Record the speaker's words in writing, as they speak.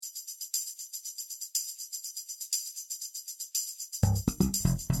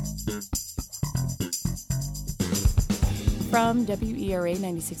From WERA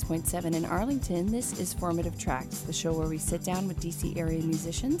 96.7 in Arlington, this is Formative Tracks, the show where we sit down with DC area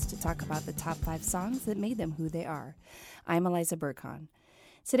musicians to talk about the top 5 songs that made them who they are. I'm Eliza Burkhan.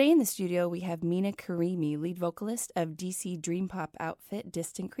 Today in the studio, we have Mina Karimi, lead vocalist of DC dream pop outfit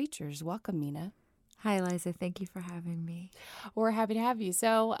Distant Creatures. Welcome, Mina. Hi, Eliza. Thank you for having me. We're happy to have you.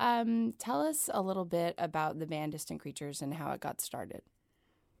 So tell us a little bit about the band Distant Creatures and how it got started.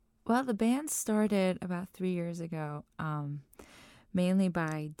 Well, the band started about 3 years ago, mainly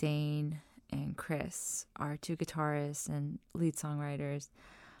by Dane and Chris, our 2 guitarists and lead songwriters.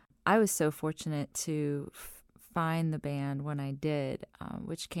 I was so fortunate to find the band when I did,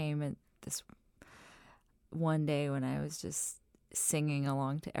 which came at this one day when I was just singing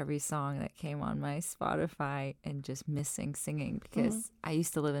along to every song that came on my Spotify and just missing singing because I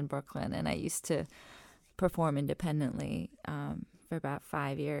used to live in Brooklyn and I used to perform independently for about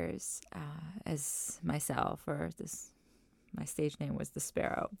 5 years as myself, my stage name was The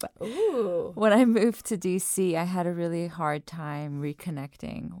Sparrow. But when I moved to DC, I had a really hard time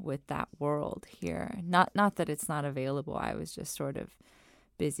reconnecting with that world here. Not that it's not available. I was just sort of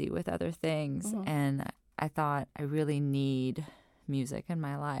busy with other things. And I thought I really need music in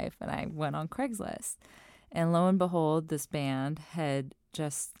my life. And I went on Craigslist. And lo and behold, this band had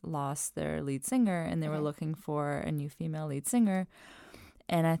just lost their lead singer and they were looking for a new female lead singer.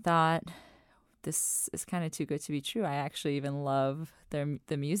 And I thought, this is kind of too good to be true. I actually even love the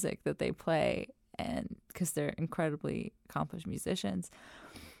music that they play, and because they're incredibly accomplished musicians.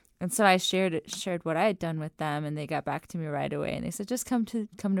 And so I shared what I had done with them, and they got back to me right away. And they said, "Just come to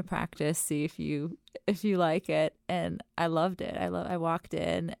practice, see if you like it." And I loved it. I walked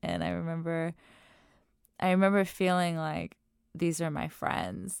in, and I remember feeling like these are my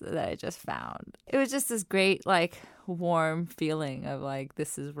friends that I just found. It was just this great, like, warm feeling of like,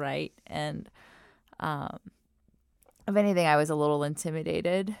 this is right. And if anything, I was a little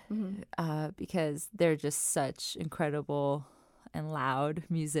intimidated because they're just such incredible and loud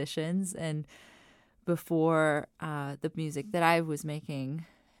musicians. And before the music that I was making,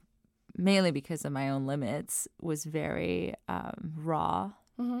 mainly because of my own limits, was very raw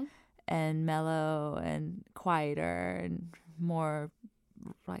and mellow and quieter and more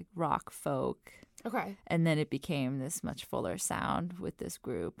like rock folk. Okay. And then it became this much fuller sound with this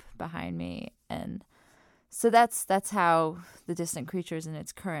group behind me. And so that's how the Distant Creatures in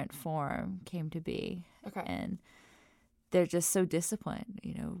its current form came to be. Okay. And they're just so disciplined.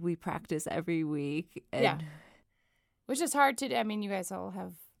 You know, we practice every week. And which is hard to do. I mean, you guys all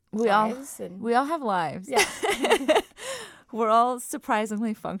have we all have lives. Yeah. We're all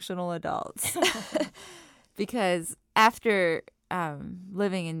surprisingly functional adults. Because after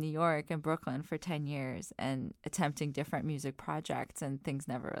living in New York and Brooklyn for 10 years and attempting different music projects and things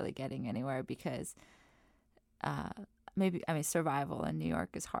never really getting anywhere because survival in New York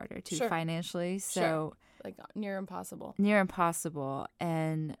is harder too financially. So like near impossible.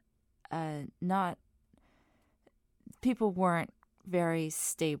 And people weren't very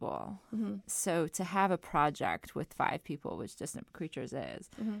stable. So to have a project with 5 people, which Distant Creatures is,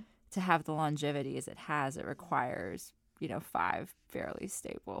 to have the longevity as it has, it requires, 5 fairly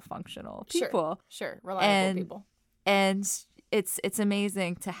stable, functional people. Sure. Reliable people. And it's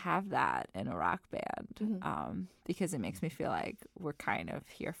amazing to have that in a rock band because it makes me feel like we're kind of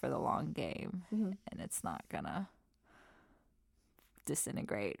here for the long game and it's not gonna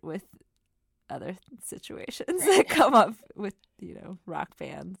disintegrate with other situations that come up with, rock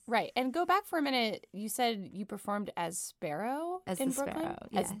bands. Right. And go back for a minute. You said you performed as Sparrow in Brooklyn? Sparrow,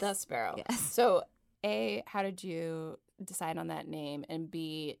 yes. As the Sparrow. Yes. So, A, how did you decide on that name? And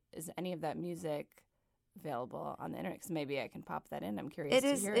B, is any of that music available on the internet? Because maybe I can pop that in. I'm curious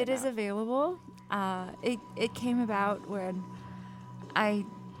to hear it. It is available. It came about when I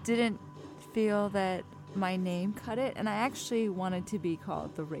didn't feel that my name cut it, and I actually wanted to be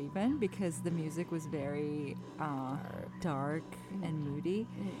called The Raven because the music was very dark and moody,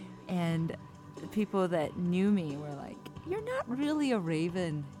 and the people that knew me were like, "You're not really a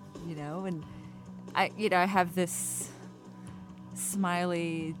raven," and I have this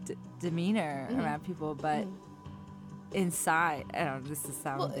smiley demeanor around people, but inside, I don't know, this is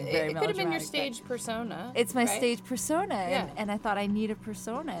sounding very melodramatic. It could have been your stage persona. It's my stage persona, and I thought I need a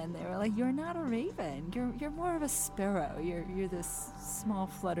persona, and they were like, "You're not a raven. You're more of a sparrow. You're this small,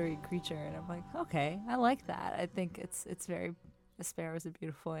 fluttery creature." And I'm like, okay, I like that. I think it's very, a sparrow is a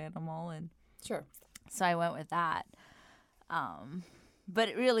beautiful animal, and sure. So I went with that.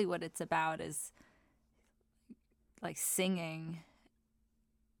 But really, what it's about is like singing.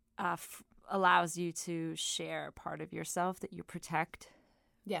 Allows you to share part of yourself that you protect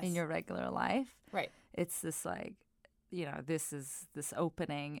in your regular life. Right. It's this like this is this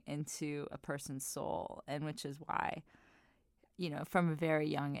opening into a person's soul, and which is why, from a very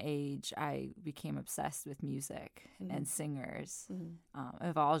young age, I became obsessed with music and singers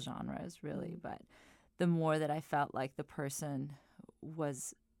of all genres, really. But the more that I felt like the person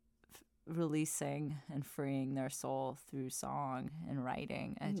was releasing and freeing their soul through song and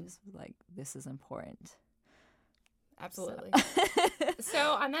writing, I just was like, this is important. Absolutely.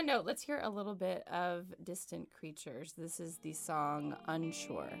 So on that note, let's hear a little bit of Distant Creatures. This is the song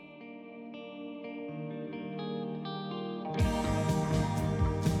Unsure.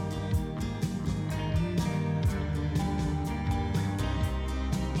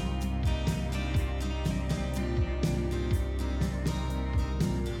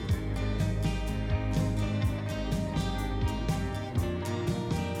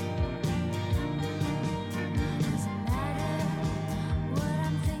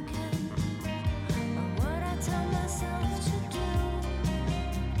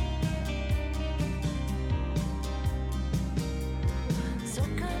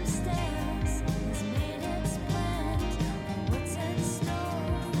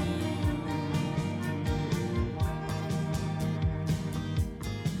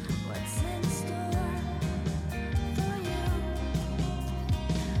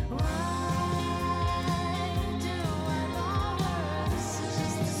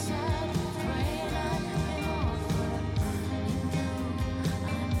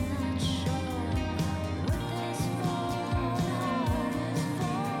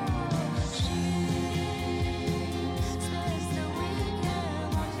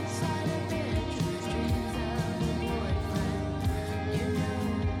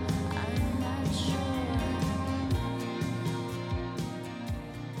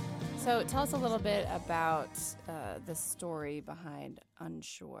 So tell us a little bit about the story behind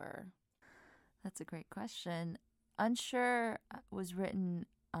Unsure. That's a great question. Unsure was written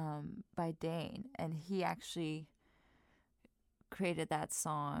by Dane, and he actually created that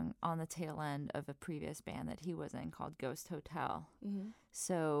song on the tail end of a previous band that he was in called Ghost Hotel.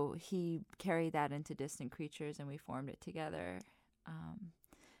 So he carried that into Distant Creatures, and we formed it together.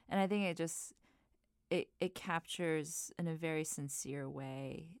 And I think it captures in a very sincere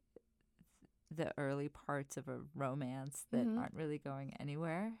way the early parts of a romance that aren't really going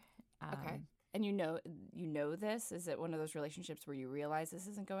anywhere. Okay. And you know this? Is it one of those relationships where you realize this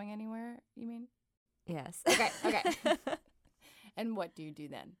isn't going anywhere, you mean? Yes. Okay. And what do you do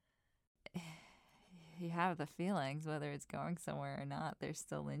then? You have the feelings, whether it's going somewhere or not. They're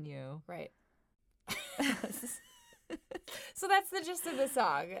still in you. Right. So that's the gist of the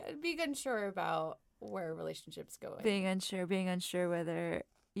song. Being unsure about where a relationship's going. Being unsure whether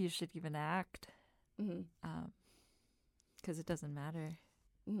you should even act. Because it doesn't matter.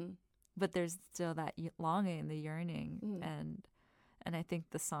 But there's still that longing, the yearning. And I think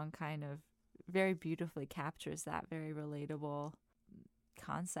the song kind of very beautifully captures that very relatable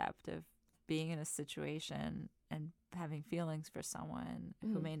concept of being in a situation and having feelings for someone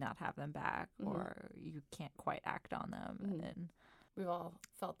who may not have them back or you can't quite act on them. And we've all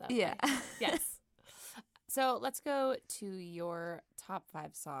felt that way. Yes. So let's go to your top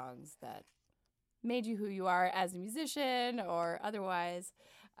 5 songs that made you who you are as a musician or otherwise.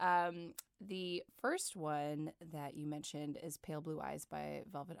 The first one that you mentioned is Pale Blue Eyes by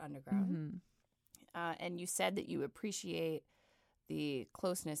Velvet Underground. And you said that you appreciate the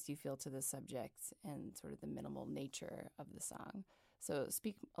closeness you feel to the subject and sort of the minimal nature of the song. So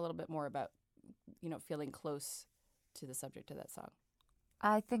speak a little bit more about, feeling close to the subject of that song.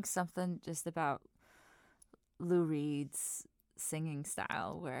 I think something just about Lou Reed's singing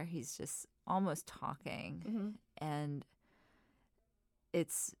style where he's just almost talking and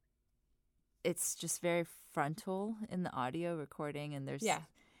it's just very frontal in the audio recording, and there's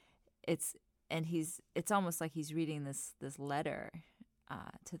it's almost like he's reading this letter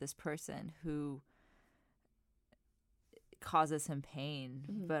to this person who causes him pain,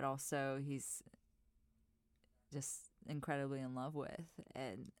 but also he's just incredibly in love with,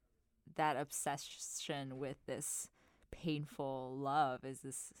 and that obsession with this painful love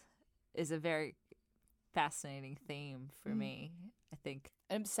is a very fascinating theme for me. I think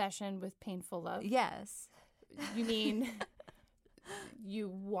an obsession with painful love. Yes. You mean you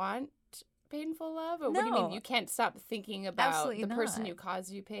want painful love, or No. what do you mean you can't stop thinking about Absolutely the person not. who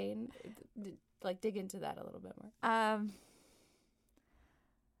caused you pain? Like, dig into that a little bit more.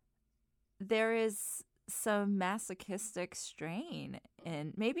 There is some masochistic strain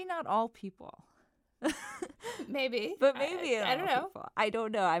in maybe not all people. Maybe, But maybe I don't know. People. I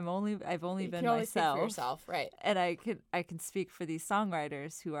don't know. I've only You been can only speak myself, for yourself, right? and I can speak for these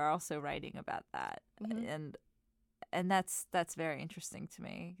songwriters who are also writing about that. And And that's very interesting to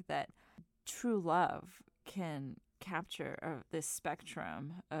me, that true love can capture this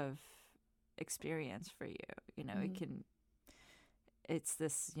spectrum of experience for you. It's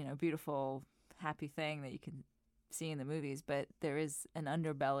this, beautiful, happy thing that you can see in the movies, but there is an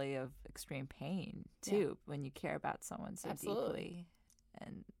underbelly of extreme pain too when you care about someone so deeply.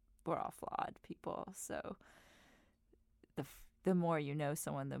 And we're all flawed people, so the more you know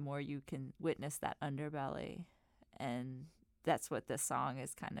someone, the more you can witness that underbelly, and that's what this song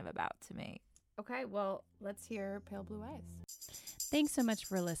is kind of about to me. Okay, well, let's hear Pale Blue Eyes. Thanks so much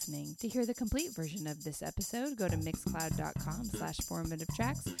for listening. To hear the complete version of this episode, go to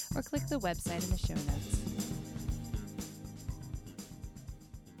mixcloud.com/formativetracks or click the website in the show notes.